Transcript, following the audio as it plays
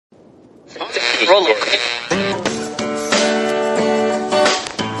Acting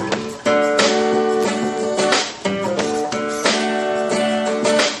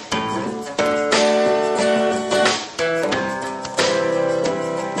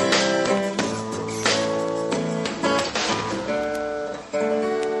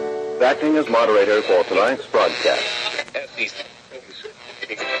as moderator for tonight's broadcast.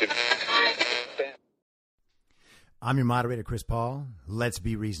 I'm your moderator, Chris Paul. Let's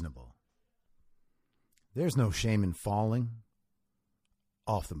be reasonable. There's no shame in falling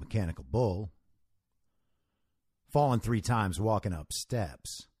off the mechanical bull. Falling 3 times walking up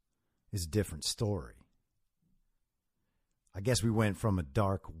steps is a different story. I guess we went from a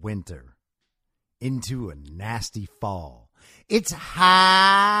dark winter into a nasty fall. It's high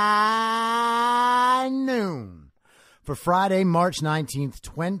noon for Friday, March 19th,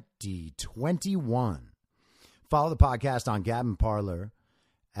 2021. Follow the podcast on Gab and Parler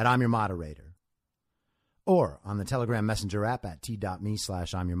at I'm Your Moderator, or on the Telegram Messenger app at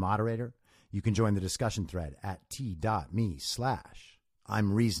t.me/I'm Your Moderator. You can join the discussion thread at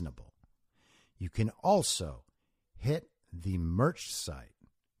t.me/I'm Reasonable. You can also hit the merch site,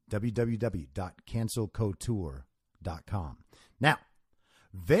 www.cancelcouture.com. Now,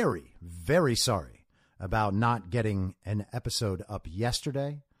 very, very sorry about not getting an episode up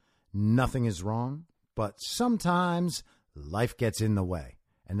yesterday. Nothing is wrong, but sometimes life gets in the way,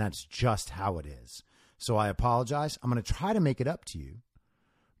 and that's just how it is. So I apologize. I'm going to try to make it up to you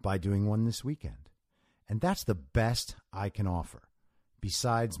by doing one this weekend. And that's the best I can offer,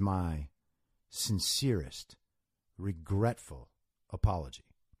 besides my sincerest, regretful apology.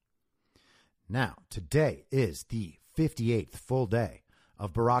 Now, today is the 58th full day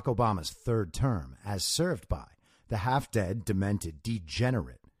of Barack Obama's third term, as served by the half-dead, demented,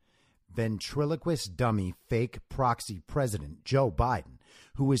 degenerate, ventriloquist dummy, fake proxy president Joe Biden,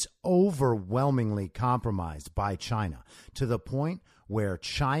 who is overwhelmingly compromised by China to the point where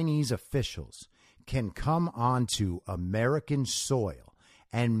Chinese officials can come onto American soil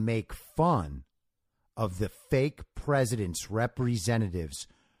and make fun of the fake president's representatives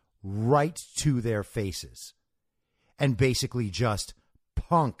right to their faces and basically just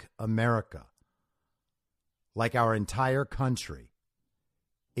punk America like our entire country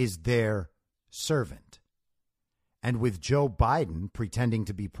is their servant. And with Joe Biden pretending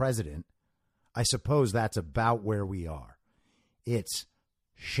to be president, I suppose that's about where we are. It's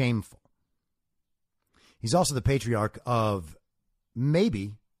shameful. He's also the patriarch of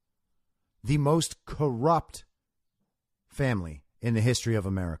maybe the most corrupt family in the history of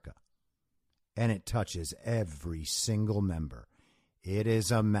America. And it touches every single member. It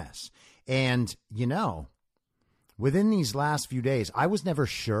is a mess. And, you know, within these last few days, I was never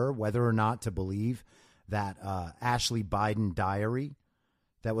sure whether or not to believe that Ashley Biden diary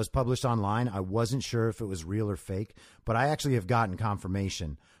that was published online. I wasn't sure if it was real or fake, but I actually have gotten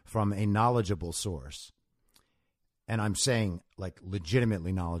confirmation from a knowledgeable source. And I'm saying, like,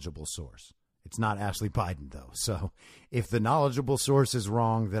 legitimately knowledgeable source. It's not Ashley Biden, though. So if the knowledgeable source is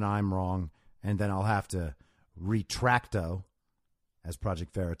wrong, then I'm wrong. And then I'll have to retracto, as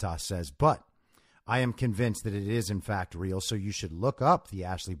Project Veritas says. But I am convinced that it is, in fact, real. So you should look up the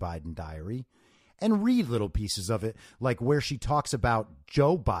Ashley Biden diary and read little pieces of it, like where she talks about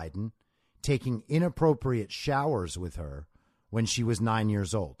Joe Biden taking inappropriate showers with her when she was 9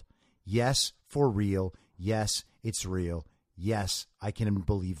 years old. Yes, for real. Yes, it's real. Yes, I can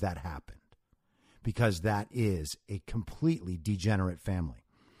believe that happened. Because that is a completely degenerate family.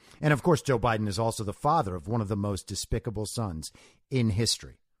 And, of course, Joe Biden is also the father of one of the most despicable sons in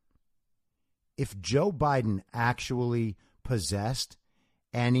history. If Joe Biden actually possessed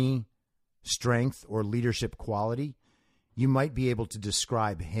any strength or leadership quality, you might be able to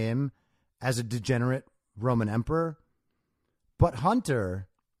describe him as a degenerate Roman emperor. But Hunter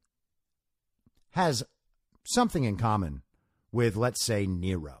has something in common with, let's say,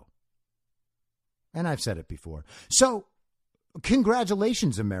 Nero. And I've said it before. So,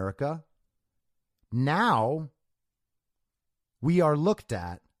 congratulations, America. Now we are looked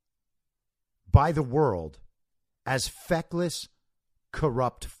at by the world as feckless,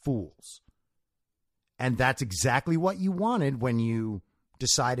 corrupt fools. And that's exactly what you wanted when you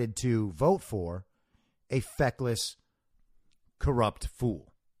decided to vote for a feckless, corrupt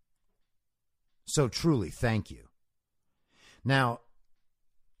fool. So truly, thank you. Now,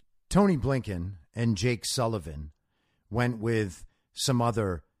 Tony Blinken and Jake Sullivan went with some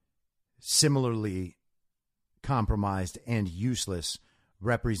other similarly compromised and useless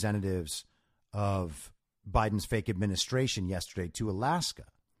representatives of Biden's fake administration yesterday to Alaska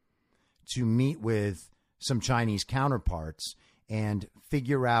to meet with some Chinese counterparts and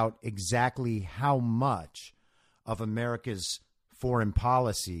figure out exactly how much of America's foreign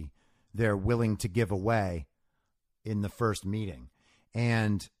policy they're willing to give away in the first meeting.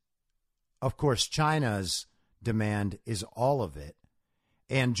 And, of course, China's demand is all of it.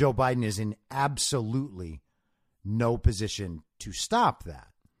 And Joe Biden is in absolutely no position to stop that.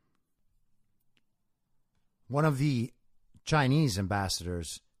 One of the Chinese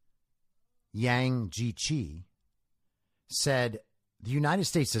ambassadors, Yang Jiechi, said the United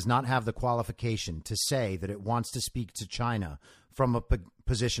States does not have the qualification to say that it wants to speak to China from a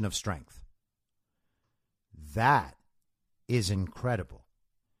position of strength. That is incredible.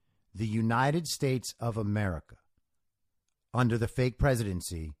 The United States of America, under the fake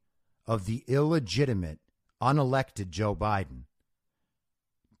presidency of the illegitimate, unelected Joe Biden,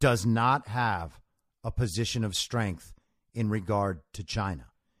 does not have a position of strength in regard to China.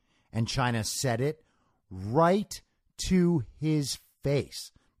 And China said it right to his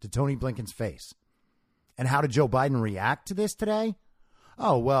face, to Tony Blinken's face. And how did Joe Biden react to this today?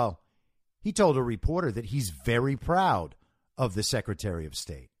 Oh, well, he told a reporter that he's very proud of the Secretary of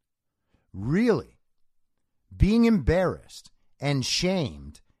State. Really? Being embarrassed and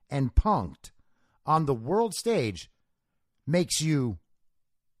shamed and punked on the world stage makes you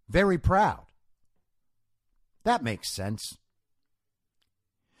very proud. That makes sense.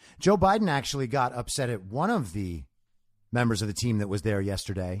 Joe Biden actually got upset at one of the members of the team that was there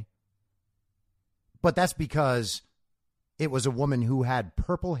yesterday. But that's because it was a woman who had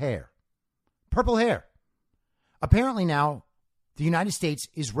purple hair. Purple hair. Apparently now the United States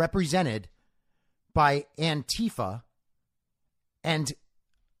is represented by Antifa and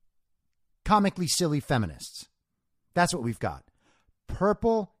comically silly feminists. That's what we've got.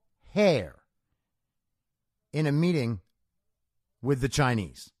 Purple hair in a meeting with the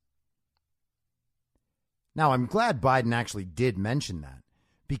Chinese. Now, I'm glad Biden actually did mention that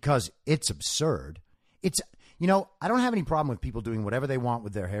because it's absurd. It's, you know, I don't have any problem with people doing whatever they want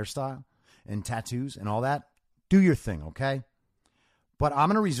with their hairstyle and tattoos and all that. Do your thing, okay? But I'm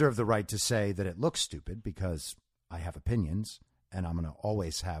going to reserve the right to say that it looks stupid because I have opinions and I'm going to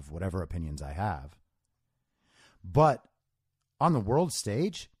always have whatever opinions I have. But on the world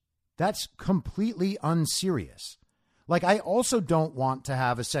stage, that's completely unserious. Like, I also don't want to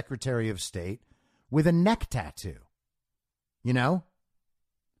have a Secretary of State with a neck tattoo. You know?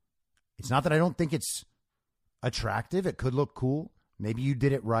 It's not that I don't think it's attractive. It could look cool. Maybe you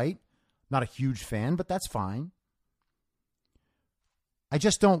did it right. Not a huge fan, but that's fine. I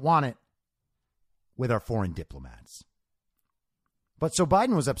just don't want it with our foreign diplomats. But so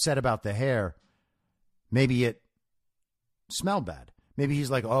Biden was upset about the hair. Maybe it smelled bad. Maybe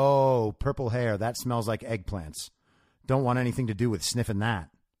he's like, oh, purple hair. That smells like eggplants. Don't want anything to do with sniffing that.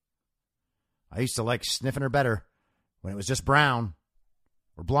 I used to like sniffing her better when it was just brown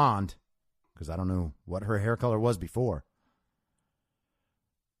or blonde, because I don't know what her hair color was before.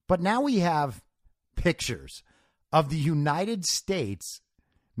 But now we have pictures of the United States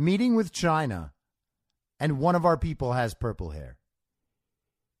meeting with China, and one of our people has purple hair.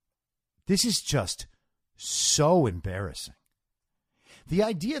 This is just so embarrassing. The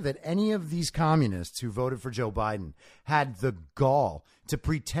idea that any of these communists who voted for Joe Biden had the gall to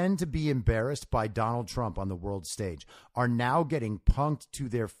pretend to be embarrassed by Donald Trump on the world stage are now getting punked to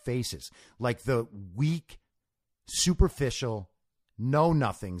their faces like the weak, superficial,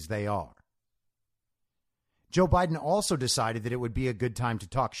 know-nothings they are. Joe Biden also decided that it would be a good time to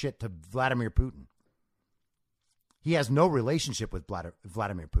talk shit to Vladimir Putin. He has no relationship with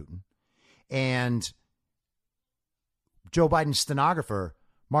Vladimir Putin. And Joe Biden's stenographer,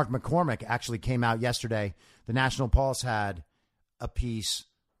 Mark McCormick, actually came out yesterday. The National Pulse had a piece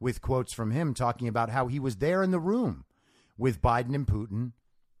with quotes from him talking about how he was there in the room with Biden and Putin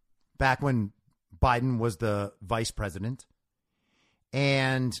back when Biden was the vice president.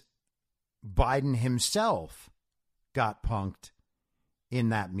 And Biden himself got punked in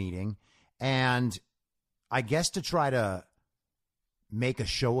that meeting. And I guess to try to make a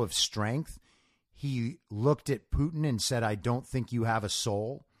show of strength, he looked at Putin and said, I don't think you have a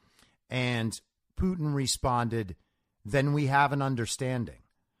soul. And Putin responded, then we have an understanding.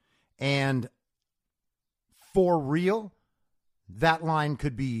 And for real, that line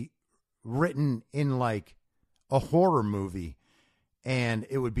could be written in like a horror movie. And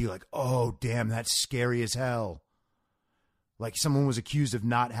it would be like, oh, damn, that's scary as hell. Like someone was accused of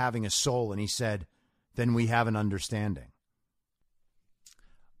not having a soul. And he said, then we have an understanding.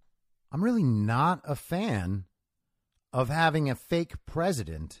 I'm really not a fan of having a fake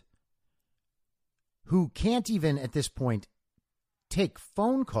president who can't even at this point take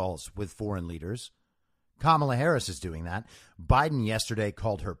phone calls with foreign leaders Kamala Harris is doing that. Biden yesterday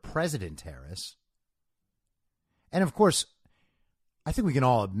called her President Harris. And of course, I think we can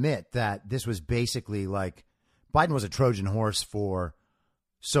all admit that this was basically like Biden was a Trojan horse for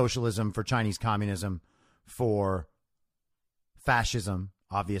socialism, for Chinese communism, for fascism,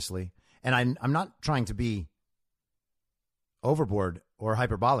 obviously. And I'm not trying to be overboard or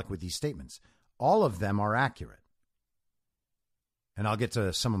hyperbolic with these statements. All of them are accurate. And I'll get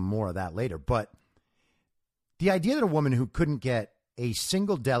to some more of that later. But the idea that a woman who couldn't get a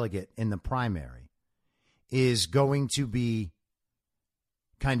single delegate in the primary is going to be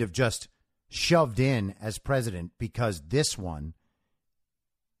kind of just shoved in as president because this one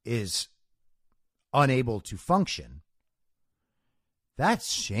is unable to function,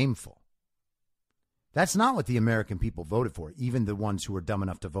 that's shameful. That's not what the American people voted for, even the ones who were dumb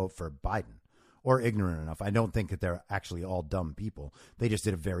enough to vote for Biden or ignorant enough. I don't think that they're actually all dumb people. They just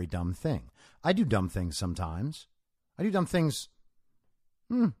did a very dumb thing. I do dumb things sometimes. I do dumb things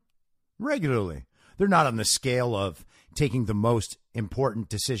regularly. They're not on the scale of taking the most important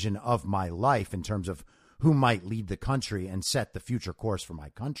decision of my life in terms of who might lead the country and set the future course for my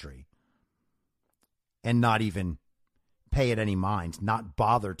country and not even pay it any mind, not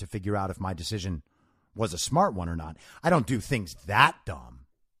bother to figure out if my decision was a smart one or not. I don't do things that dumb.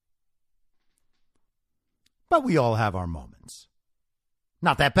 But we all have our moments.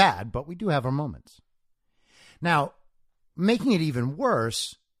 Not that bad, but we do have our moments. Now, making it even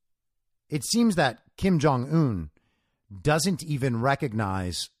worse, it seems that Kim Jong-un doesn't even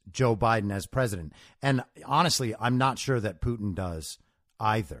recognize Joe Biden as president. And honestly, I'm not sure that Putin does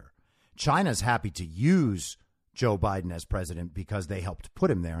either. China's happy to use Joe Biden as president because they helped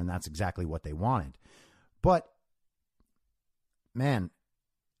put him there, and that's exactly what they wanted. But, man,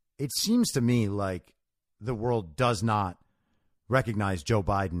 it seems to me like the world does not recognize Joe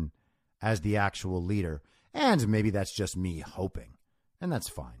Biden as the actual leader. And maybe that's just me hoping. And that's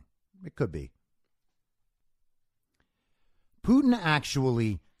fine. It could be. Putin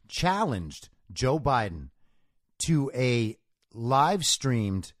actually challenged Joe Biden to a live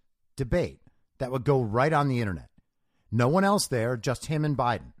streamed debate that would go right on the internet. No one else there, just him and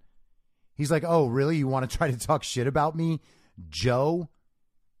Biden. He's like, oh, really? You want to try to talk shit about me, Joe?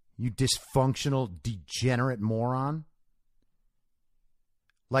 You dysfunctional, degenerate moron.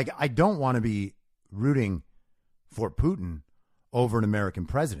 Like, I don't want to be rooting for Putin over an American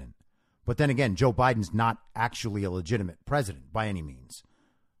president. But then again, Joe Biden's not actually a legitimate president by any means.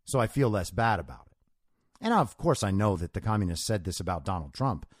 So I feel less bad about it. And of course, I know that the communists said this about Donald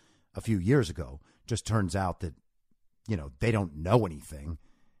Trump a few years ago. Just turns out that, you know, they don't know anything.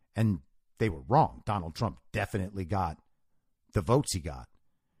 And they were wrong. Donald Trump definitely got the votes he got,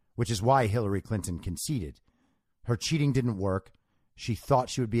 which is why Hillary Clinton conceded. Her cheating didn't work. She thought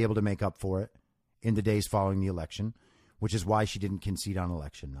she would be able to make up for it in the days following the election, which is why she didn't concede on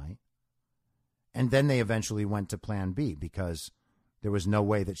election night. And then they eventually went to plan B because there was no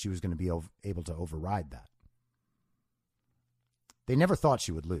way that she was going to be able to override that. They never thought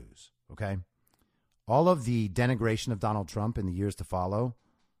she would lose, okay? All of the denigration of Donald Trump in the years to follow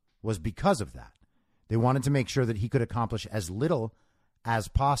was because of that. They wanted to make sure that he could accomplish as little as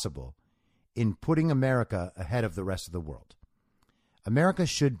possible in putting America ahead of the rest of the world. America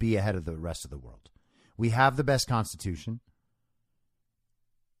should be ahead of the rest of the world. We have the best Constitution.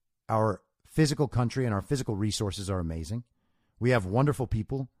 Our physical country and our physical resources are amazing. We have wonderful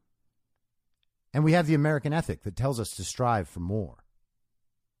people. And we have the American ethic that tells us to strive for more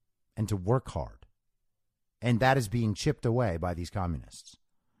and to work hard. And that is being chipped away by these communists.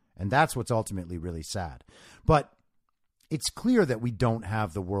 And that's what's ultimately really sad. But it's clear that we don't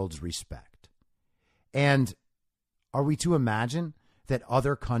have the world's respect. And are we to imagine that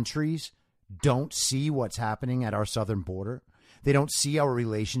other countries don't see what's happening at our southern border? They don't see our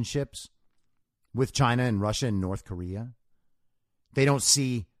relationships with China and Russia and North Korea. They don't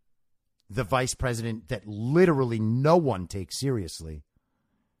see the vice president that literally no one takes seriously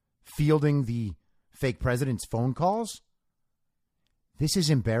fielding the fake president's phone calls. This is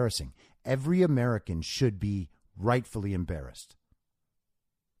embarrassing. Every American should be rightfully embarrassed.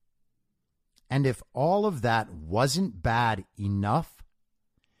 And if all of that wasn't bad enough,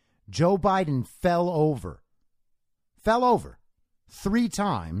 Joe Biden fell over 3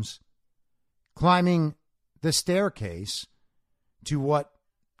 times climbing the staircase to what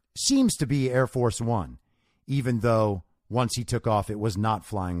seems to be Air Force One, even though once he took off, it was not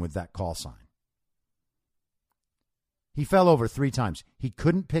flying with that call sign. He fell over 3 times. He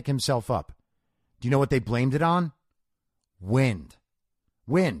couldn't pick himself up. Do you know what they blamed it on? Wind.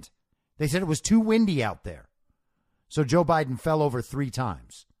 They said it was too windy out there. So Joe Biden fell over 3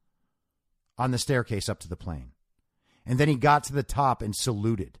 times on the staircase up to the plane. And then he got to the top and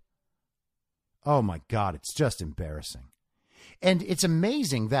saluted. Oh, my God, it's just embarrassing. And it's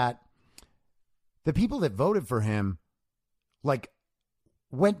amazing that the people that voted for him,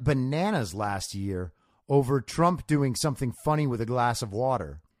 went bananas last year over Trump doing something funny with a glass of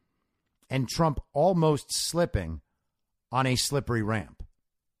water and Trump almost slipping on a slippery ramp.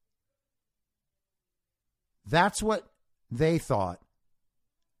 That's what they thought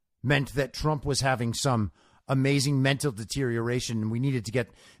meant that Trump was having some amazing mental deterioration and we needed to get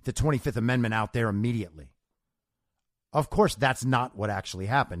the 25th Amendment out there immediately. Of course, that's not what actually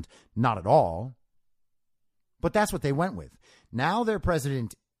happened. Not at all. But that's what they went with. Now their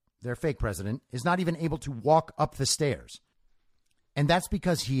president, their fake president, is not even able to walk up the stairs. And that's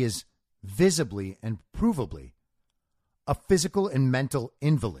because he is visibly and provably a physical and mental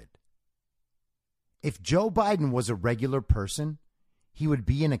invalid. If Joe Biden was a regular person, he would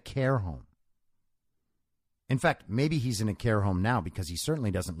be in a care home. In fact, maybe he's in a care home now because he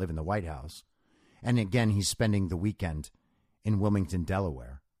certainly doesn't live in the White House. And again, he's spending the weekend in Wilmington,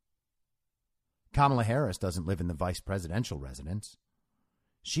 Delaware. Kamala Harris doesn't live in the vice presidential residence.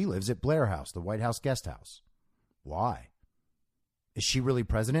 She lives at Blair House, the White House guest house. Why? Is she really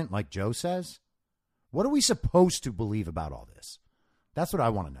president like Joe says? What are we supposed to believe about all this? That's what I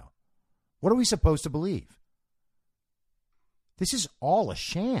want to know. What are we supposed to believe? This is all a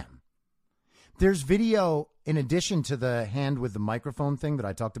sham. There's video, in addition to the hand with the microphone thing that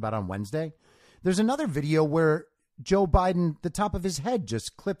I talked about on Wednesday. There's another video where Joe Biden, the top of his head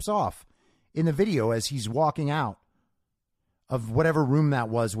just clips off in the video as he's walking out of whatever room that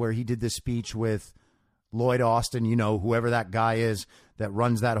was where he did this speech with Lloyd Austin, you know, whoever that guy is that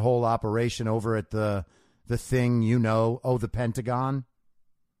runs that whole operation over at the thing, the Pentagon.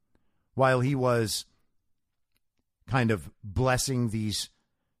 While he was kind of blessing these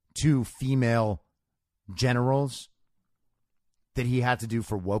two female generals that he had to do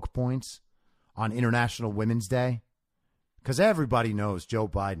for woke points on International Women's Day. Because everybody knows Joe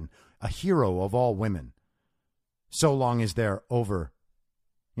Biden, a hero of all women, so long as they're over,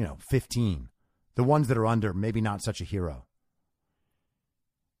 15. The ones that are under, maybe not such a hero.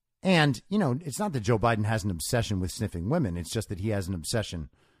 And, it's not that Joe Biden has an obsession with sniffing women. It's just that he has an obsession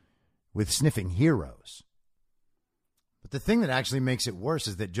with sniffing heroes. But the thing that actually makes it worse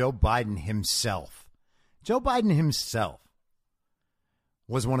is that Joe Biden himself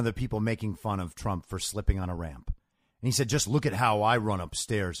was one of the people making fun of Trump for slipping on a ramp. And he said, just look at how I run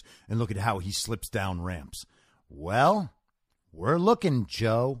upstairs and look at how he slips down ramps. Well, we're looking,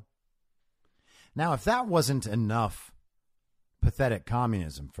 Joe. Now, if that wasn't enough pathetic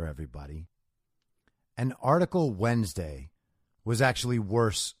communism for everybody, an Article Wednesday was actually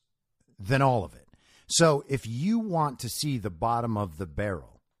worse than all of it. So if you want to see the bottom of the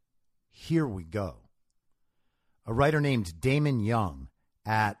barrel, here we go. A writer named Damon Young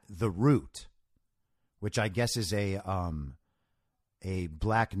at The Root, which I guess is a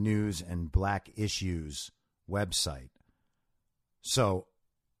black news and black issues website. So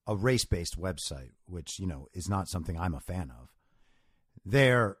a race-based website, which, is not something I'm a fan of.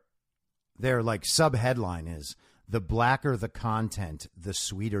 Their like sub-headline is, the blacker the content, the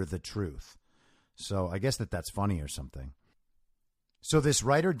sweeter the truth. So I guess that's funny or something. So this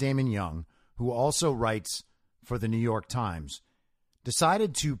writer, Damon Young, who also writes for the New York Times,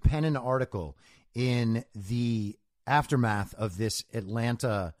 decided to pen an article in the aftermath of this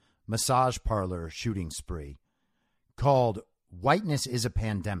Atlanta massage parlor shooting spree called Whiteness is a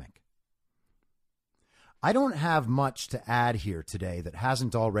Pandemic. I don't have much to add here today that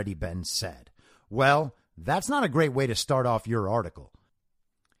hasn't already been said. Well, that's not a great way to start off your article.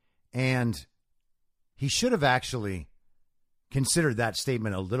 And he should have actually considered that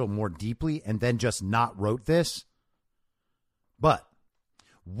statement a little more deeply and then just not wrote this. But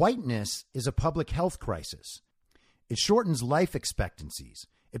whiteness is a public health crisis. It shortens life expectancies.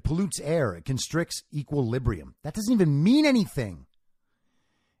 It pollutes air. It constricts equilibrium. That doesn't even mean anything.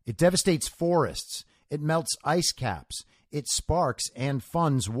 It devastates forests. It melts ice caps. It sparks and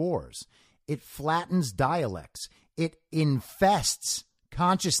funds wars. It flattens dialects. It infests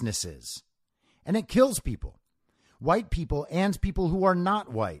consciousnesses. And it kills people. White people and people who are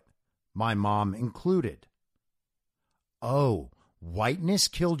not white. My mom included. Oh, whiteness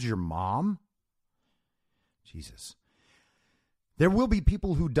killed your mom? Jesus. There will be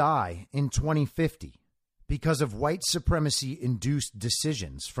people who die in 2050 because of white supremacy-induced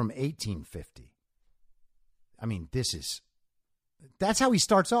decisions from 1850. I mean, that's how he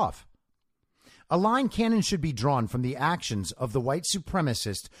starts off. A line canon should be drawn from the actions of the white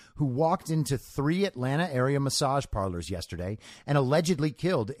supremacist who walked into 3 Atlanta area massage parlors yesterday and allegedly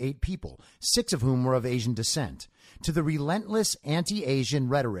killed 8 people, 6 of whom were of Asian descent, to the relentless anti-Asian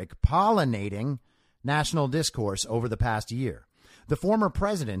rhetoric pollinating national discourse over the past year. The former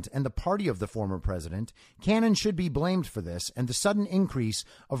president and the party of the former president, canon should be blamed for this and the sudden increase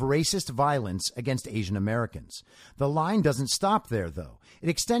of racist violence against Asian Americans. The line doesn't stop there, though. It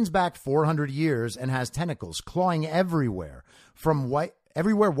extends back 400 years and has tentacles clawing everywhere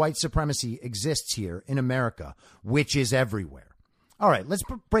everywhere white supremacy exists here in America, which is everywhere. All right, let's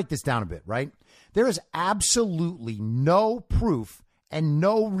break this down a bit, right? There is absolutely no proof and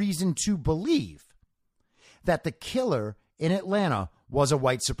no reason to believe that the killer in Atlanta was a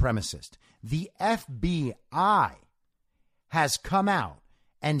white supremacist. The FBI has come out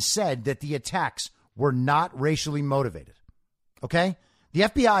and said that the attacks were not racially motivated. Okay? The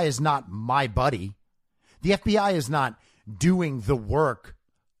FBI is not my buddy. The FBI is not doing the work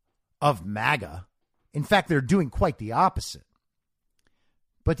of MAGA. In fact, they're doing quite the opposite.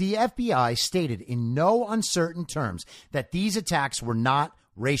 But the FBI stated in no uncertain terms that these attacks were not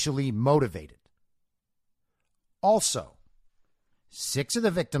racially motivated. Also, 6 of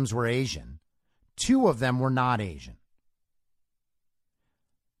the victims were Asian. 2 of them were not Asian.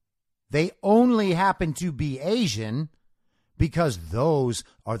 They only happen to be Asian because those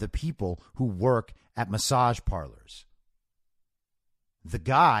are the people who work at massage parlors. The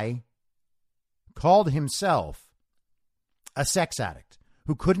guy called himself a sex addict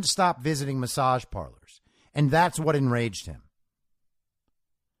who couldn't stop visiting massage parlors, and that's what enraged him.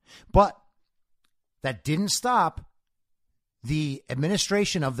 But that didn't stop the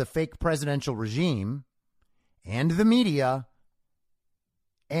administration of the fake presidential regime and the media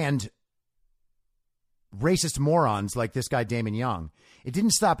and racist morons like this guy, Damon Young. It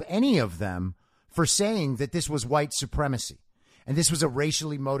didn't stop any of them for saying that this was white supremacy and this was a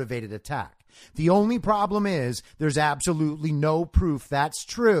racially motivated attack. The only problem is there's absolutely no proof that's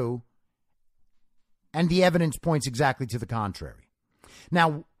true, and the evidence points exactly to the contrary.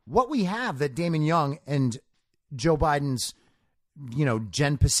 Now, what we have that Damon Young and Joe Biden's,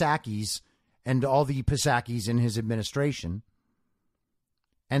 Jen Psaki's and all the Psaki's in his administration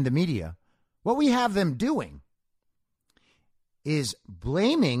and the media, what we have them doing is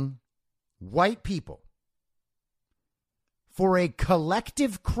blaming white people for a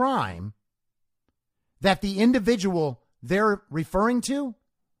collective crime that the individual they're referring to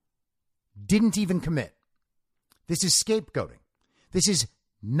didn't even commit. This is scapegoating. This is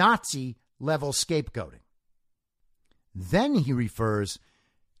Nazi-level scapegoating. Then he refers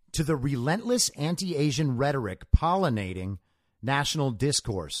to the relentless anti-Asian rhetoric pollinating national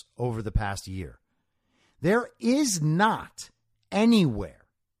discourse over the past year. There is not anywhere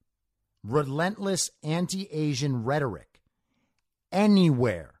relentless anti-Asian rhetoric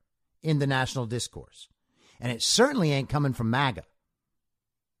anywhere in the national discourse. And it certainly ain't coming from MAGA.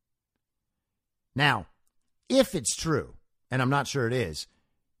 Now, if it's true, and I'm not sure it is,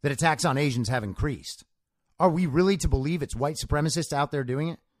 that attacks on Asians have increased, are we really to believe it's white supremacists out there doing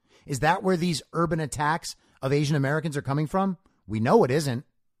it? Is that where these urban attacks of Asian Americans are coming from? We know it isn't.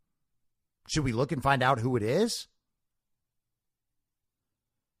 Should we look and find out who it is?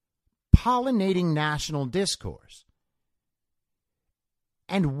 Pollinating national discourse.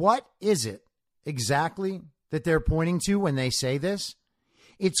 And what is it exactly that they're pointing to when they say this?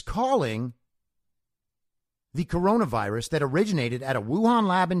 It's calling the coronavirus that originated at a Wuhan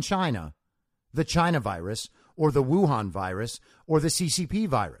lab in China the China virus, or the Wuhan virus, or the CCP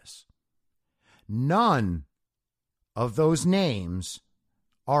virus. None of those names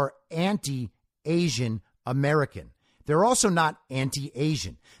are anti-Asian American. They're also not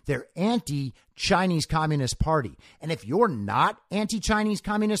anti-Asian. They're anti-Chinese Communist Party. And if you're not anti-Chinese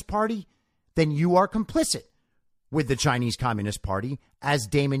Communist Party, then you are complicit with the Chinese Communist Party, as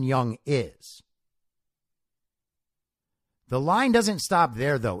Damon Young is. The line doesn't stop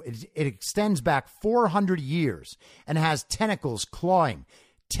there, though. It extends back 400 years and has tentacles clawing.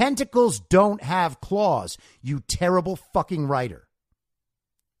 Tentacles don't have claws, you terrible fucking writer.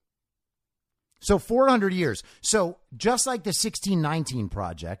 So 400 years. So just like the 1619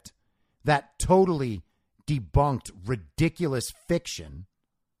 Project, that totally debunked ridiculous fiction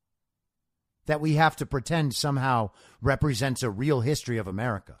that we have to pretend somehow represents a real history of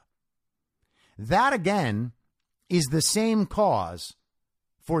America. That, again, is the same cause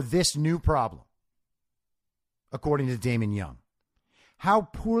for this new problem, according to Damon Young. How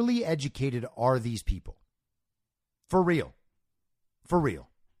poorly educated are these people? For real. For real.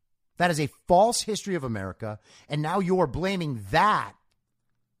 That is a false history of America, and now you're blaming that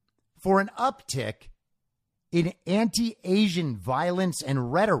for an uptick in anti-Asian violence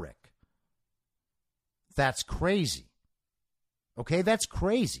and rhetoric. That's crazy. Okay, that's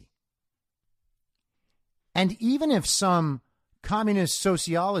crazy. And even if some communist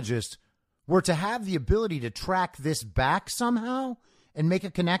sociologist were to have the ability to track this back somehow and make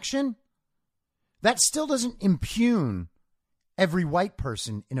a connection, that still doesn't impugn every white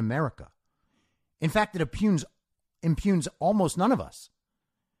person in America. In fact, it impugns almost none of us,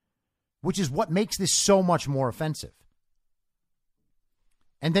 which is what makes this so much more offensive.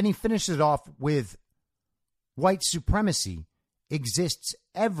 And then he finishes it off with white supremacy exists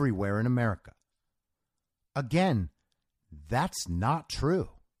everywhere in America. Again, that's not true.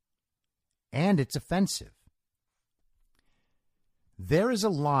 And it's offensive. There is a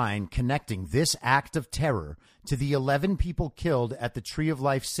line connecting this act of terror to the 11 people killed at the Tree of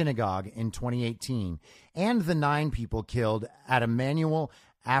Life Synagogue in 2018 and the 9 people killed at Emmanuel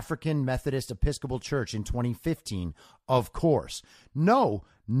African Methodist Episcopal Church in 2015, of course. No,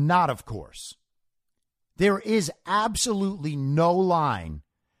 not of course. There is absolutely no line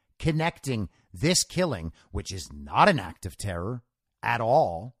connecting this killing, which is not an act of terror at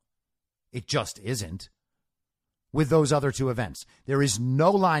all. It just isn't. With those other 2 events. There is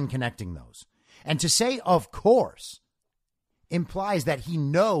no line connecting those. And to say, of course, implies that he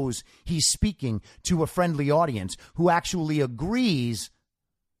knows he's speaking to a friendly audience who actually agrees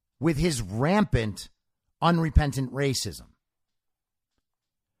with his rampant, unrepentant racism.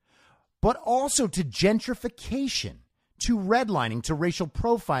 But also to gentrification, to redlining, to racial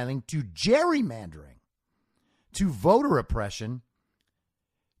profiling, to gerrymandering, to voter oppression,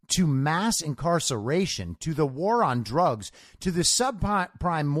 to mass incarceration, to the war on drugs, to the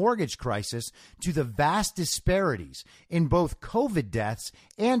subprime mortgage crisis, to the vast disparities in both COVID deaths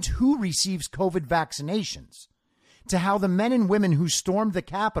and who receives COVID vaccinations, to how the men and women who stormed the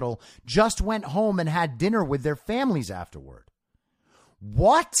Capitol just went home and had dinner with their families afterward.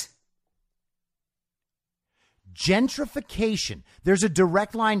 What? Gentrification. There's a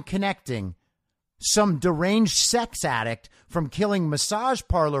direct line connecting some deranged sex addict from killing massage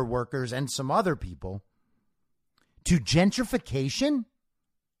parlor workers and some other people to gentrification?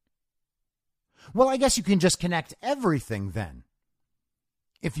 Well, I guess you can just connect everything then.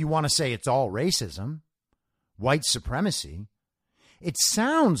 If you want to say it's all racism, white supremacy, it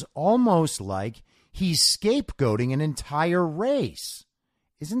sounds almost like he's scapegoating an entire race.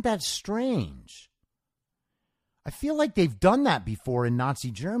 Isn't that strange? I feel like they've done that before in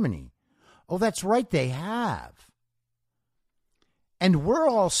Nazi Germany. Oh, that's right, they have. And we're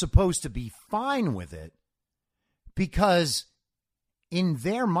all supposed to be fine with it because in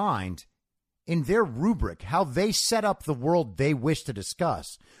their mind, in their rubric, how they set up the world they wish to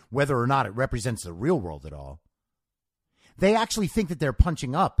discuss, whether or not it represents the real world at all, they actually think that they're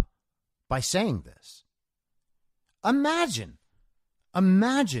punching up by saying this. Imagine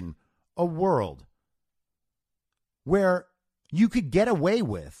a world where you could get away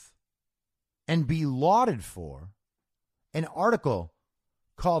with and be lauded for an article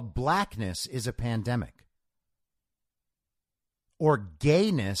called Blackness is a Pandemic or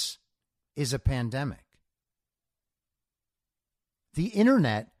Gayness is a Pandemic. The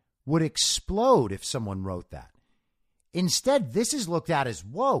internet would explode if someone wrote that. Instead, this is looked at as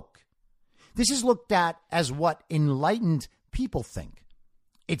woke. This is looked at as what enlightened people think.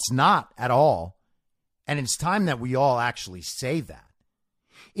 It's not at all. And it's time that we all actually say that.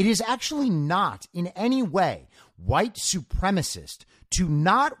 It is actually not in any way white supremacist to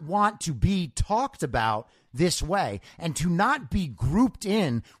not want to be talked about this way and to not be grouped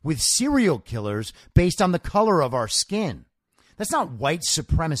in with serial killers based on the color of our skin. That's not white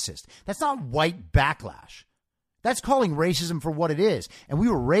supremacist. That's not white backlash. That's calling racism for what it is. And we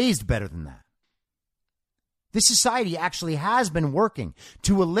were raised better than that. This society actually has been working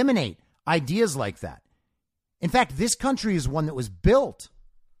to eliminate ideas like that. In fact, this country is one that was built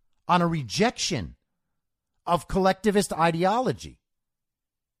on a rejection of collectivist ideology.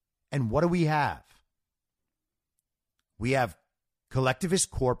 And what do we have? We have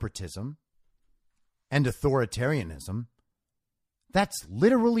collectivist corporatism and authoritarianism. That's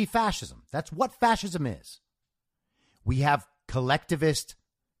literally fascism. That's what fascism is. We have collectivist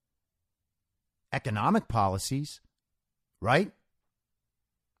economic policies, right?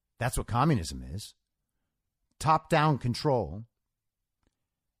 That's what communism is. Top-down control.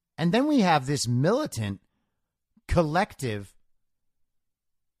 And then we have this militant, collective,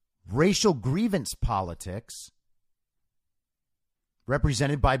 racial grievance politics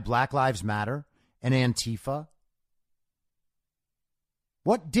represented by Black Lives Matter and Antifa.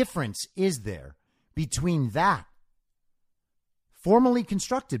 What difference is there between that formally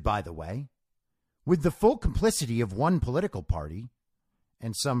constructed, by the way, with the full complicity of one political party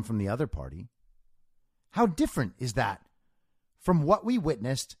and some from the other party. How different is that from what we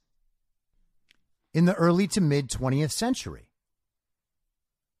witnessed in the early to mid 20th century?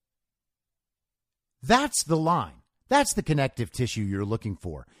 That's the line. That's the connective tissue you're looking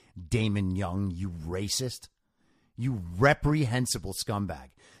for, Damon Young, you racist, you reprehensible scumbag.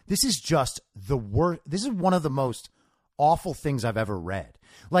 This is just the worst. This is one of the most awful things I've ever read.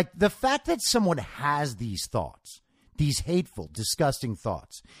 Like, the fact that someone has these thoughts, these hateful, disgusting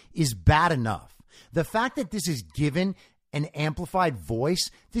thoughts, is bad enough. The fact that this is given an amplified voice,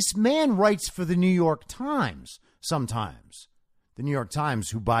 this man writes for the New York Times sometimes. The New York Times,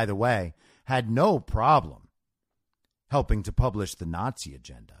 who, by the way, had no problem helping to publish the Nazi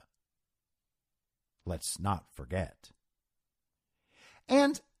agenda. Let's not forget.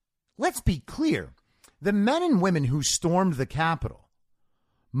 And let's be clear, the men and women who stormed the Capitol,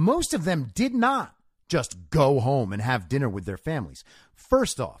 most of them did not just go home and have dinner with their families.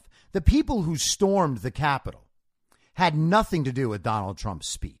 First off, the people who stormed the Capitol had nothing to do with Donald Trump's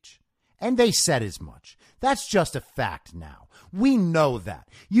speech. And they said as much. That's just a fact now. We know that.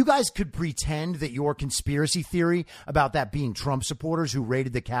 You guys could pretend that your conspiracy theory about that being Trump supporters who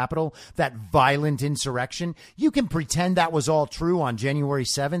raided the Capitol, that violent insurrection, you can pretend that was all true on January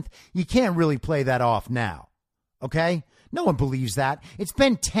 7th. You can't really play that off now. Okay? No one believes that. It's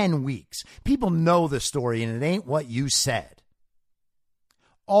been 10 weeks. People know the story, and it ain't what you said.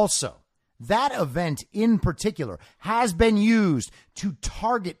 Also, that event in particular has been used to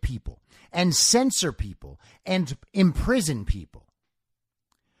target people and censor people and imprison people.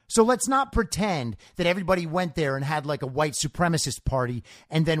 So let's not pretend that everybody went there and had like a white supremacist party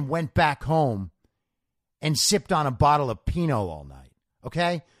and then went back home and sipped on a bottle of Pinot all night.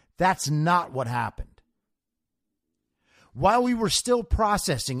 Okay? That's not what happened. While we were still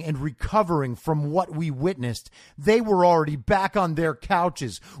processing and recovering from what we witnessed, they were already back on their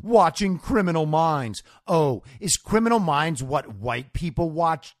couches watching Criminal Minds. Oh, is Criminal Minds what white people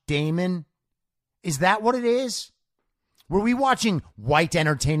watch, Damon? Is that what it is? Were we watching white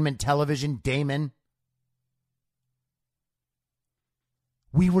entertainment television, Damon?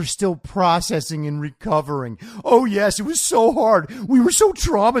 We were still processing and recovering. Oh, yes, it was so hard. We were so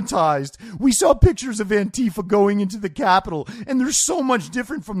traumatized. We saw pictures of Antifa going into the Capitol, and they're so much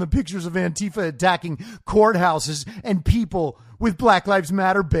different from the pictures of Antifa attacking courthouses and people with Black Lives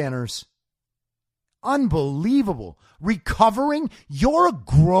Matter banners. Unbelievable. Recovering? You're a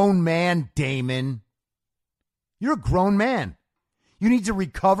grown man, Damon. You're a grown man. You need to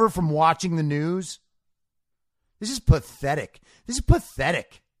recover from watching the news? This is pathetic. This is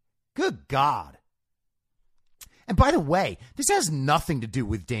pathetic. Good God. And by the way, this has nothing to do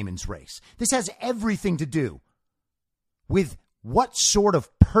with Damon's race. This has everything to do with what sort of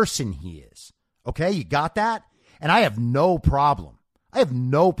person he is. Okay, you got that? And I have no problem.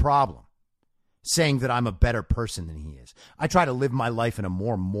 Saying that I'm a better person than he is. I try to live my life in a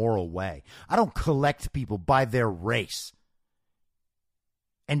more moral way. I don't collect people by their race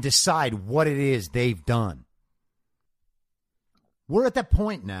and decide what it is they've done. We're at that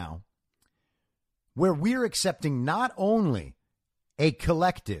point now where we're accepting not only a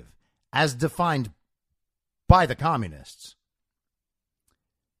collective as defined by the communists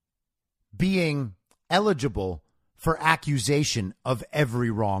being eligible for accusation of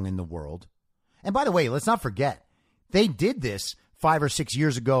every wrong in the world. And by the way, let's not forget, they did this 5 or 6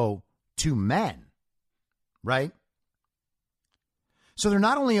 years ago to men, right? So they're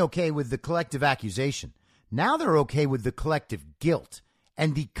not only okay with the collective accusation, now they're okay with the collective guilt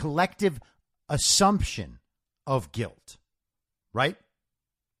and the collective assumption of guilt, right?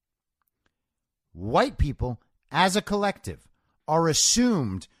 White people, as a collective, are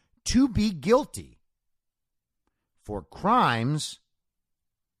assumed to be guilty for crimes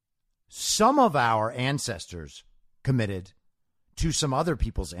some of our ancestors committed to some other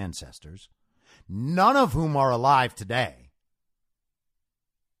people's ancestors, none of whom are alive today.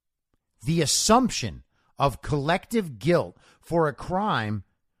 The assumption of collective guilt for a crime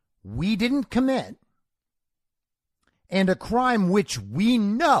we didn't commit and a crime which we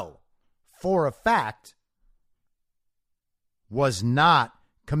know for a fact was not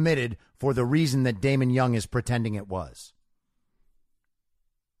committed for the reason that Damon Young is pretending it was.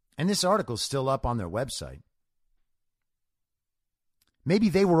 And this article's still up on their website. Maybe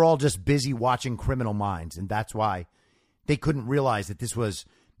they were all just busy watching Criminal Minds, and that's why they couldn't realize that this was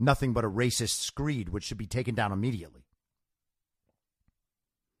nothing but a racist screed which should be taken down immediately.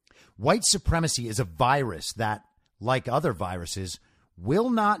 White supremacy is a virus that, like other viruses, will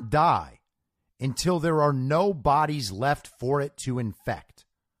not die until there are no bodies left for it to infect,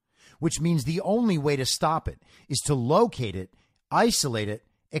 which means the only way to stop it is to locate it, isolate it,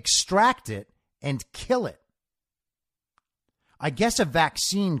 extract it, and kill it. I guess a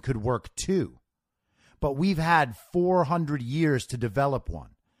vaccine could work too, but we've had 400 years to develop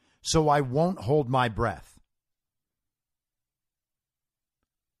one, so I won't hold my breath.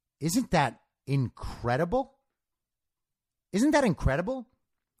 Isn't that incredible? Isn't that incredible?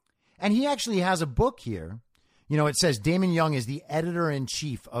 And he actually has a book here. You know, it says Damon Young is the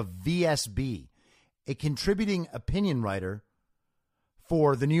editor-in-chief of VSB, a contributing opinion writer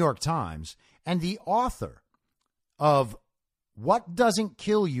for the New York Times, and the author of What Doesn't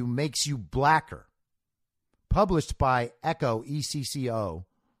Kill You Makes You Blacker, published by Echo, ECCO,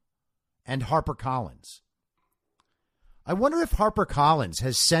 and HarperCollins. I wonder if HarperCollins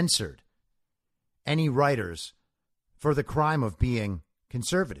has censored any writers for the crime of being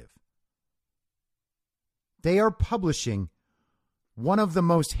conservative. They are publishing one of the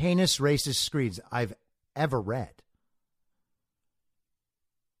most heinous racist screeds I've ever read.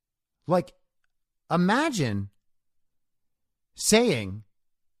 Like, imagine saying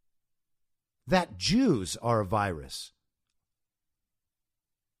that Jews are a virus.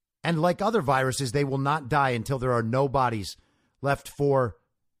 And like other viruses, they will not die until there are no bodies left for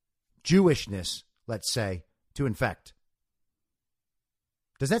Jewishness, let's say, to infect.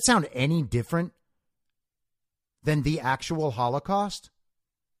 Does that sound any different than the actual Holocaust?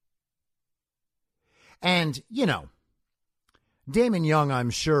 And, you know, Damon Young,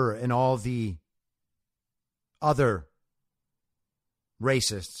 I'm sure, and all the other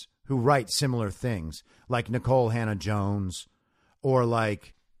racists who write similar things, like Nicole Hannah-Jones or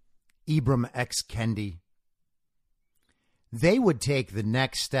like Ibram X. Kendi, they would take the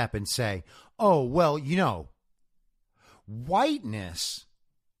next step and say, oh, well, you know, whiteness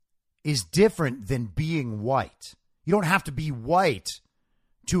is different than being white. You don't have to be white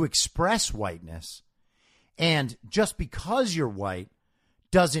to express whiteness. And just because you're white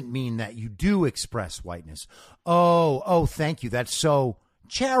doesn't mean that you do express whiteness. Oh, thank you. That's so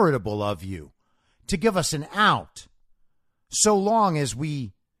charitable of you to give us an out. So long as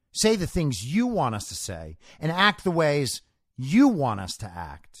we say the things you want us to say and act the ways you want us to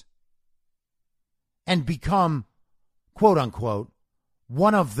act and become, quote unquote,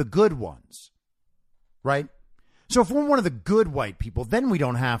 one of the good ones, right? So if we're one of the good white people, then we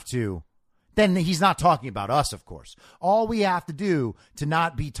don't have to, then he's not talking about us, of course. All we have to do to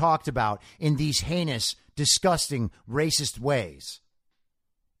not be talked about in these heinous, disgusting, racist ways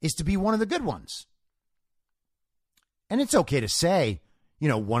is to be one of the good ones. And it's okay to say, you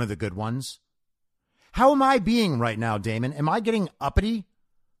know, one of the good ones. How am I being right now, Damon? Am I getting uppity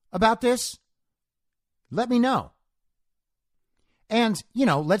about this? Let me know. And, you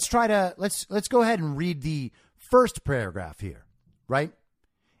know, let's go ahead and read the first paragraph here, right?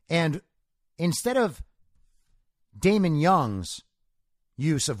 And instead of Damon Young's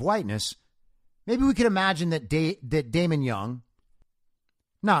use of whiteness, maybe we could imagine that Damon Young,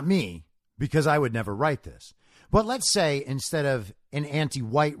 not me, because I would never write this, but let's say instead of an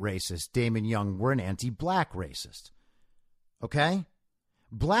anti-white racist, Damon Young were an anti-black racist. Okay?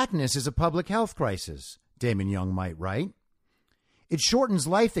 Blackness is a public health crisis, Damon Young might write. It shortens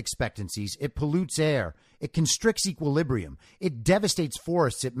life expectancies. It pollutes air. It constricts equilibrium. It devastates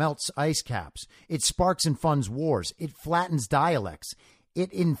forests. It melts ice caps. It sparks and funds wars. It flattens dialects.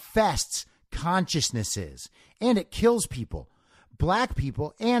 It infests consciousnesses. And it kills people, black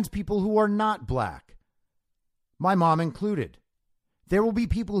people and people who are not black. My mom included. There will be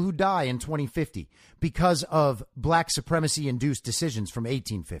people who die in 2050 because of black supremacy-induced decisions from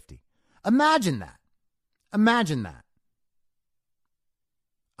 1850. Imagine that. Imagine that.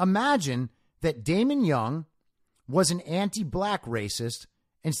 Imagine that Damon Young was an anti-black racist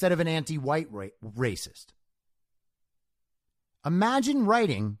instead of an anti-white racist. Imagine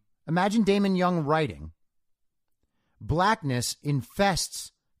Damon Young writing, blackness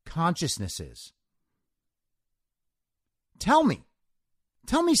infests consciousnesses. Tell me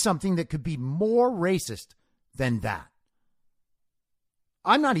something that could be more racist than that.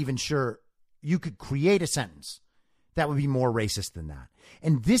 I'm not even sure you could create a sentence that would be more racist than that.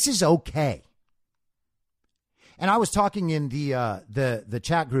 And this is okay. And I was talking in the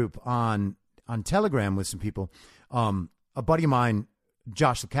chat group on Telegram with some people. A buddy of mine,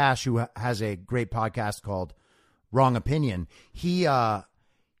 Josh Lacash, who has a great podcast called Wrong Opinion, he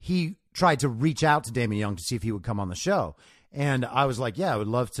tried to reach out to Damon Young to see if he would come on the show. And I was like, yeah, I would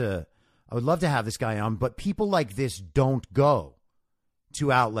love to have this guy on, but people like this don't go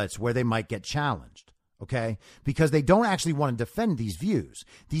to outlets where they might get challenged. okay? Because they don't actually want to defend these views.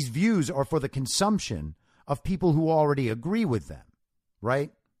 These views are for the consumption of people who already agree with them,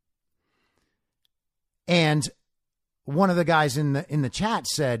 right? And one of the guys in the chat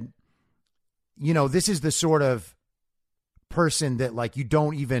said, you know, this is the sort of person that, like, you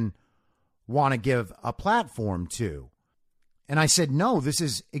don't even want to give a platform to. And I said, no, this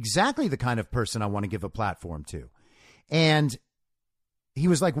is exactly the kind of person I want to give a platform to. And he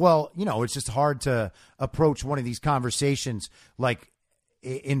was like, well, you know, it's just hard to approach one of these conversations, like,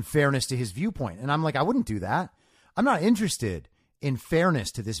 in fairness to his viewpoint. And I'm like, I wouldn't do that. I'm not interested in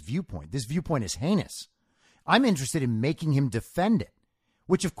fairness to this viewpoint. This viewpoint is heinous. I'm interested in making him defend it,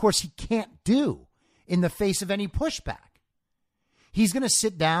 which, of course, he can't do in the face of any pushback. He's going to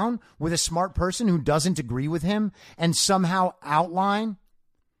sit down with a smart person who doesn't agree with him and somehow outline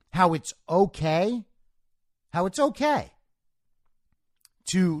how it's okay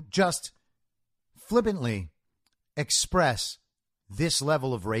to just flippantly express this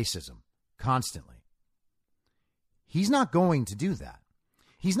level of racism constantly. He's not going to do that.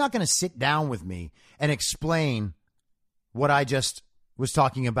 He's not going to sit down with me and explain what I just was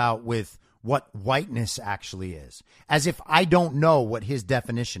talking about with what whiteness actually is, as if I don't know what his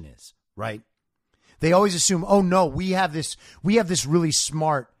definition is, right? They always assume, oh no, we have this really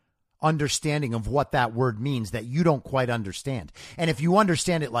smart understanding of what that word means that you don't quite understand. And if you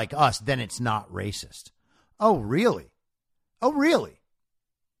understand it like us, then it's not racist. Oh, really? Oh, really?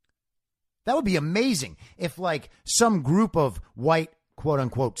 That would be amazing if, like, some group of white, quote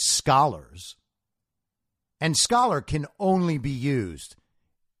unquote, scholars, and scholar can only be used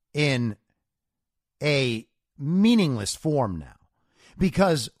in a meaningless form now,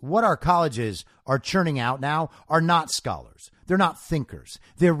 because what our colleges are churning out now are not scholars. They're not thinkers.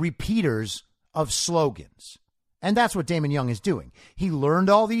 They're repeaters of slogans. And that's what Damon Young is doing. He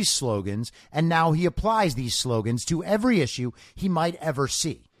learned all these slogans, and now he applies these slogans to every issue he might ever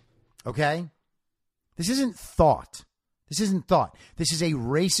see. Okay? This isn't thought. This is a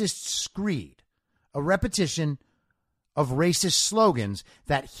racist screed, a repetition of racist slogans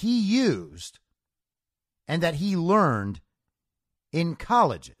that he used and that he learned in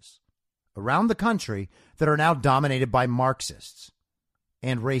colleges around the country that are now dominated by Marxists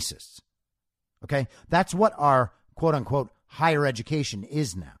and racists. Okay? That's what our, quote unquote, higher education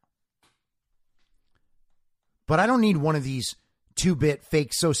is now. But I don't need one of these two-bit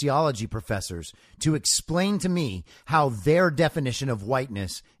fake sociology professors to explain to me how their definition of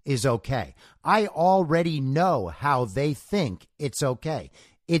whiteness is okay. I already know how they think it's okay.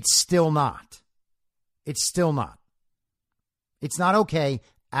 It's still not. It's still not. It's not okay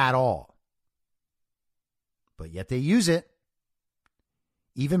at all. But yet they use it.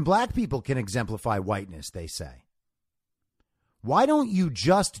 Even black people can exemplify whiteness, they say. Why don't you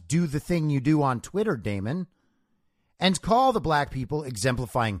just do the thing you do on Twitter, Damon, and call the black people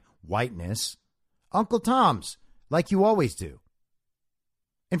exemplifying whiteness Uncle Toms, like you always do?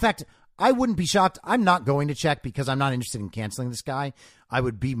 In fact, I wouldn't be shocked. I'm not going to check because I'm not interested in canceling this guy. I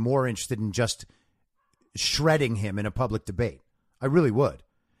would be more interested in just shredding him in a public debate. I really would.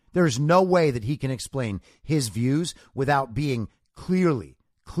 There's no way that he can explain his views without being clearly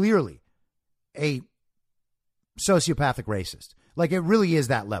a sociopathic racist. Like, it really is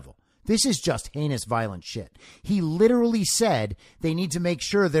that level. This is just heinous, violent shit. He literally said they need to make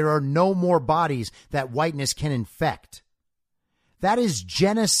sure there are no more bodies that whiteness can infect. That is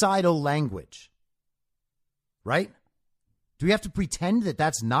genocidal language, right? Do we have to pretend that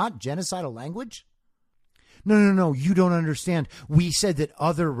that's not genocidal language? No, you don't understand. We said that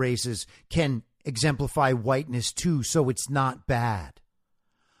other races can exemplify whiteness too, so it's not bad.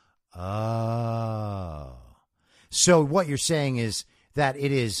 Oh. So what you're saying is that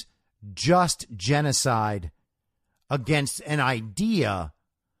it is just genocide against an idea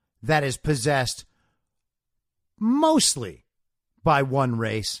that is possessed mostly by one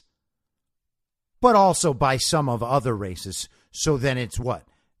race, but also by some of other races. So then it's what?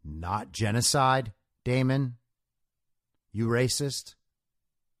 Not genocide, Damon? You racist?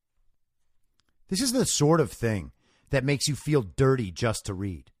 This is the sort of thing that makes you feel dirty just to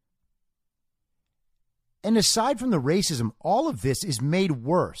read. And aside from the racism, all of this is made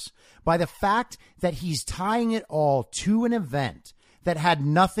worse by the fact that he's tying it all to an event that had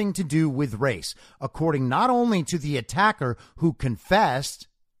nothing to do with race, according not only to the attacker who confessed,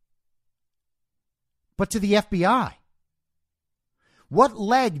 but to the FBI. What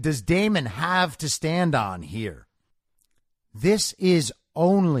leg does Damon have to stand on here? This is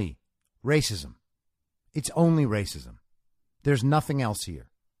only racism. It's only racism. There's nothing else here.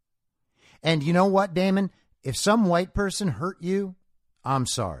 And you know what, Damon? If some white person hurt you, I'm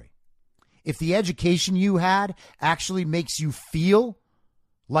sorry. if the education you had actually makes you feel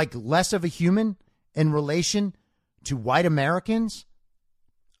like less of a human in relation to white Americans,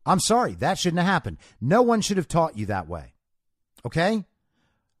 I'm sorry, that shouldn't have happened. No one should have taught you that way. Okay?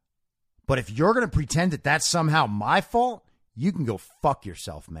 But if you're going to pretend that that's somehow my fault, you can go fuck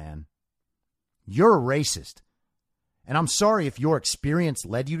yourself, man. You're a racist. And I'm sorry if your experience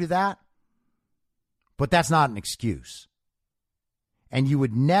led you to that, but that's not an excuse. And you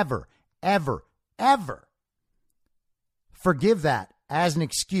would never, ever, ever forgive that as an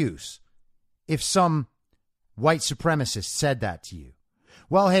excuse if some white supremacist said that to you.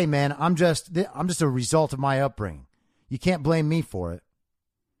 Well, hey, man, I'm just a result of my upbringing. You can't blame me for it.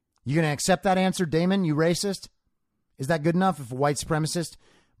 You going to accept that answer, Damon, you racist? Is that good enough if a white supremacist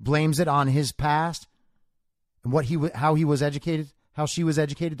blames it on his past and how he was educated, how she was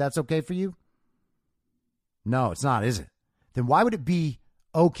educated? That's okay for you? No, it's not, is it? Then why would it be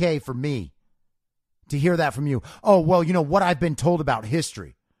okay for me to hear that from you? Oh, well, you know what I've been told about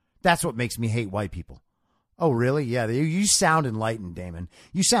history. That's what makes me hate white people. Oh, really? Yeah, you sound enlightened, Damon.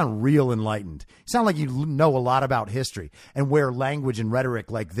 You sound real enlightened. You sound like you know a lot about history and where language and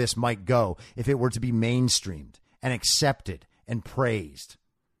rhetoric like this might go if it were to be mainstreamed and accepted and praised.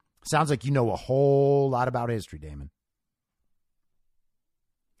 Sounds like you know a whole lot about history, Damon.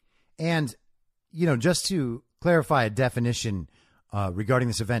 And, you know, just to clarify a definition regarding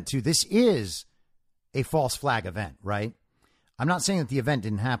this event, too, this is a false flag event, right? I'm not saying that the event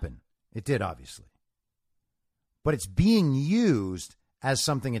didn't happen. It did, obviously. But it's being used as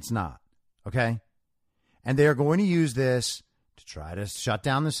something it's not, okay? And they're going to use this to try to shut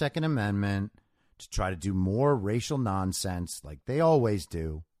down the Second Amendment, to try to do more racial nonsense like they always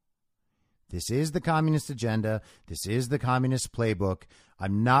do. This is the communist agenda. This is the communist playbook.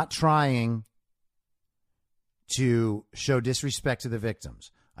 I'm not trying to show disrespect to the victims.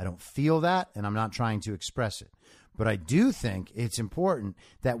 I don't feel that, and I'm not trying to express it. But I do think it's important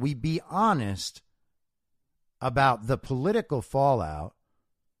that we be honest about the political fallout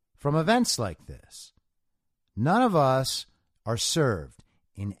from events like this. None of us are served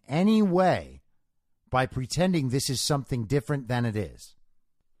in any way by pretending this is something different than it is.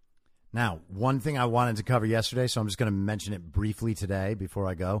 Now, one thing I wanted to cover yesterday, so I'm just going to mention it briefly today before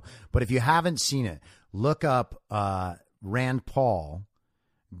I go. But if you haven't seen it, look up Rand Paul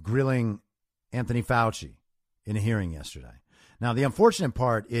grilling Anthony Fauci in a hearing yesterday. Now, the unfortunate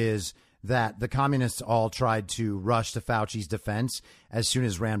part is that the communists all tried to rush to Fauci's defense as soon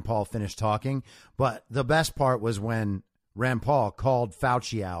as Rand Paul finished talking. But the best part was when Rand Paul called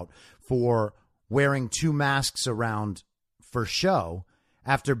Fauci out for wearing 2 masks around for show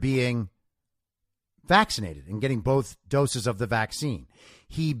after being vaccinated and getting both doses of the vaccine.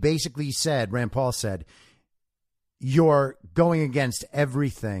 He basically said, Rand Paul said, you're going against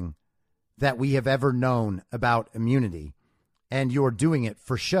everything that we have ever known about immunity, and you're doing it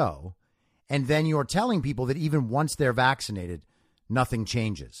for show. And then you're telling people that even once they're vaccinated, nothing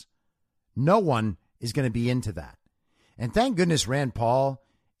changes. No one is going to be into that. And thank goodness Rand Paul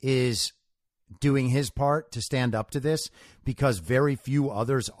is doing his part to stand up to this, because very few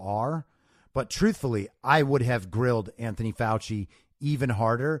others are. But truthfully, I would have grilled Anthony Fauci even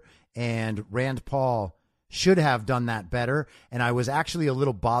harder, and Rand Paul should have done that better. And I was actually a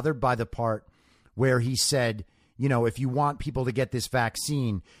little bothered by the part where he said, you know, if you want people to get this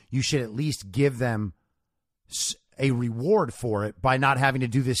vaccine, you should at least give them a reward for it by not having to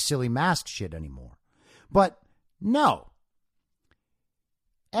do this silly mask shit anymore. But no.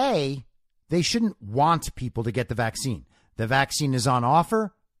 A, they shouldn't want people to get the vaccine. The vaccine is on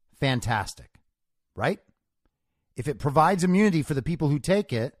offer. Fantastic. Right? If it provides immunity for the people who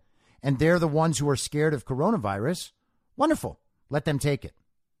take it, and they're the ones who are scared of coronavirus, wonderful. Let them take it.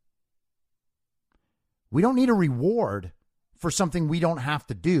 We don't need a reward for something we don't have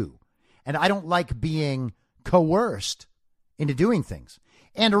to do. And I don't like being coerced into doing things.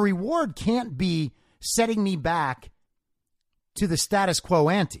 And a reward can't be setting me back to the status quo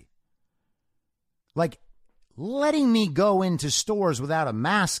ante. Like, letting me go into stores without a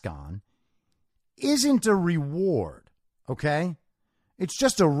mask on isn't a reward, okay? It's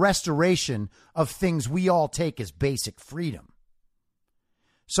just a restoration of things we all take as basic freedom.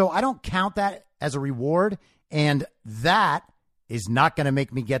 So I don't count that as a reward, and that is not going to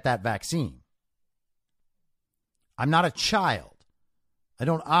make me get that vaccine. I'm not a child. I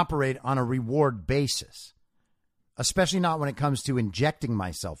don't operate on a reward basis, especially not when it comes to injecting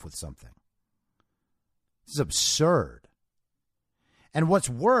myself with something. This is absurd. And what's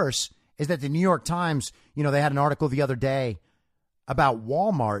worse is that the New York Times, you know, they had an article the other day about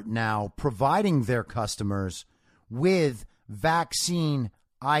Walmart now providing their customers with vaccine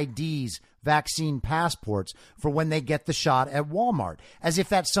IDs, vaccine passports for when they get the shot at Walmart, as if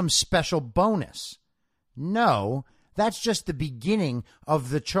that's some special bonus. No, that's just the beginning of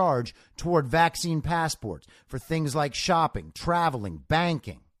the charge toward vaccine passports for things like shopping, traveling,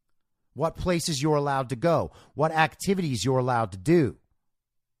 banking, what places you're allowed to go, what activities you're allowed to do.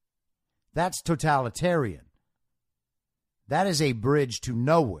 That's totalitarian. That is a bridge to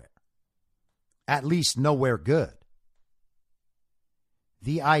nowhere, at least nowhere good.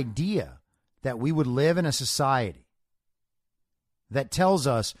 The idea that we would live in a society that tells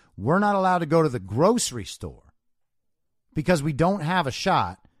us we're not allowed to go to the grocery store because we don't have a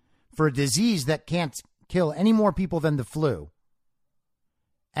shot for a disease that can't kill any more people than the flu,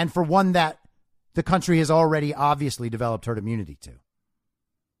 and for one that the country has already obviously developed herd immunity to.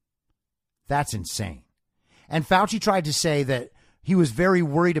 That's insane. And Fauci tried to say that he was very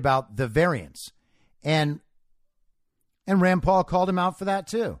worried about the variants. And Rand Paul called him out for that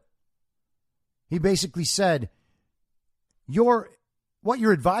too. He basically said, what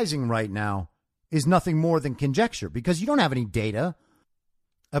you're advising right now is nothing more than conjecture because you don't have any data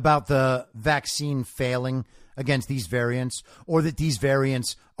about the vaccine failing against these variants, or that these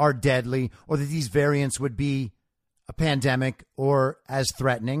variants are deadly, or that these variants would be a pandemic or as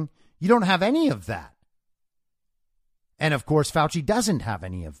threatening. You don't have any of that. And of course, Fauci doesn't have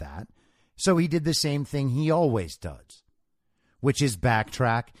any of that. So he did the same thing he always does, which is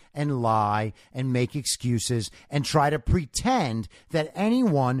backtrack and lie and make excuses and try to pretend that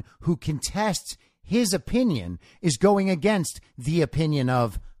anyone who contests his opinion is going against the opinion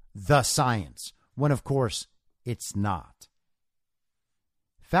of the science, when of course it's not.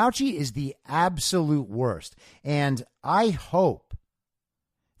 Fauci is the absolute worst. And I hope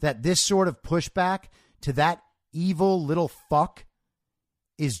that this sort of pushback to that evil little fuck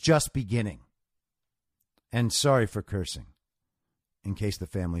is just beginning. And sorry for cursing, in case the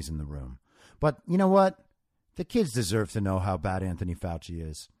family's in the room. But you know what? The kids deserve to know how bad Anthony Fauci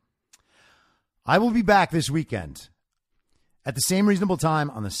is. I will be back this weekend at the same reasonable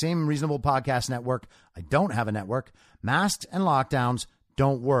time on the same reasonable podcast network. I don't have a network. Masks and lockdowns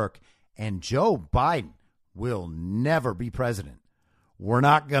don't work. And Joe Biden will never be president. We're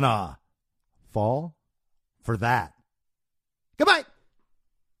not gonna fall for that. Goodbye.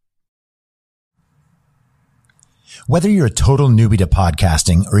 Whether you're a total newbie to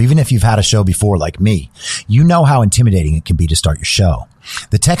podcasting or even if you've had a show before like me, you know how intimidating it can be to start your show.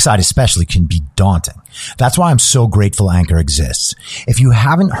 The tech side especially can be daunting. That's why I'm so grateful Anchor exists. If you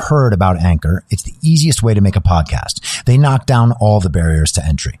haven't heard about Anchor, it's the easiest way to make a podcast. They knock down all the barriers to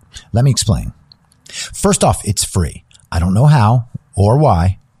entry. Let me explain. First off, it's free. I don't know how or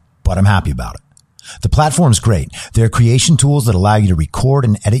why, but I'm happy about it. The platform's great. There are creation tools that allow you to record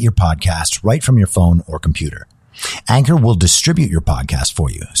and edit your podcast right from your phone or computer. Anchor will distribute your podcast for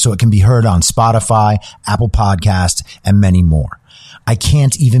you so it can be heard on Spotify, Apple Podcasts, and many more. I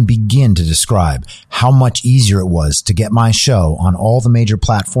can't even begin to describe how much easier it was to get my show on all the major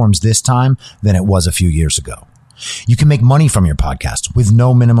platforms this time than it was a few years ago. You can make money from your podcast with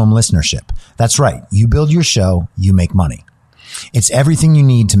no minimum listenership. That's right. You build your show, you make money. It's everything you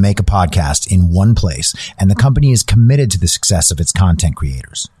need to make a podcast in one place, and the company is committed to the success of its content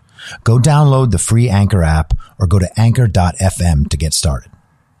creators. Go download the free Anchor app or go to anchor.fm to get started.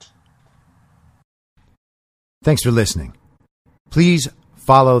 Thanks for listening. Please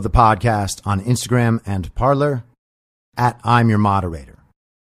follow the podcast on Instagram and Parler at I'm Your Moderator.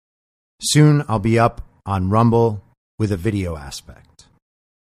 Soon I'll be up on Rumble with a video aspect.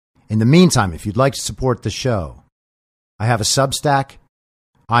 In the meantime, if you'd like to support the show, I have a Substack,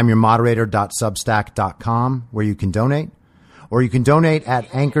 imyourmoderator.substack.com, where you can donate. Or you can donate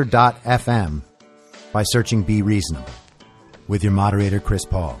at anchor.fm by searching Be Reasonable with your moderator, Chris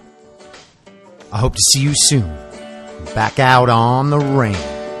Paul. I hope to see you soon. Back out on the range.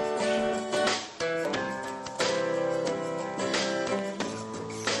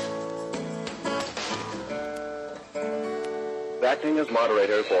 Acting as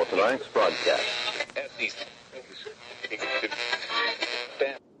moderator for tonight's broadcast.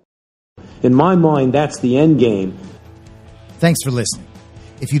 In my mind, that's the end game. Thanks for listening.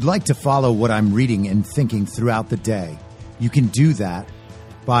 If you'd like to follow what I'm reading and thinking throughout the day, you can do that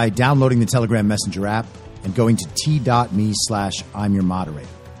by downloading the Telegram Messenger app and going to t.me/I'm your moderator.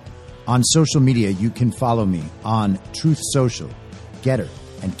 On social media, you can follow me on Truth Social, Getter,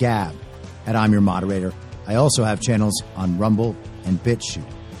 and Gab at I'm your moderator. I also have channels on Rumble and BitChute.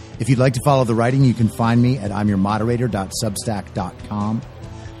 If you'd like to follow the writing, you can find me at imyourmoderator.substack.com.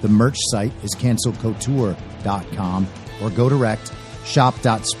 The merch site is cancelcouture.com. Or go direct,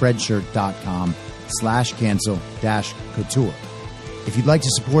 shop.spreadshirt.com/cancel-couture. If you'd like to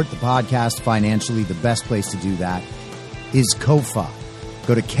support the podcast financially, the best place to do that is Ko-Fi.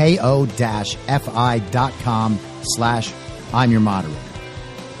 Go to ko-fi.com/I'm your moderator.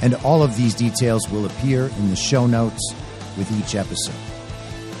 And all of these details will appear in the show notes with each episode.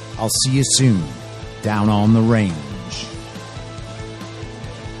 I'll see you soon down on the range.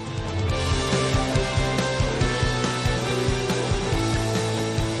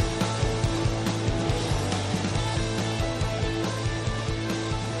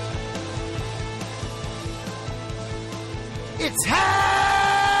 It's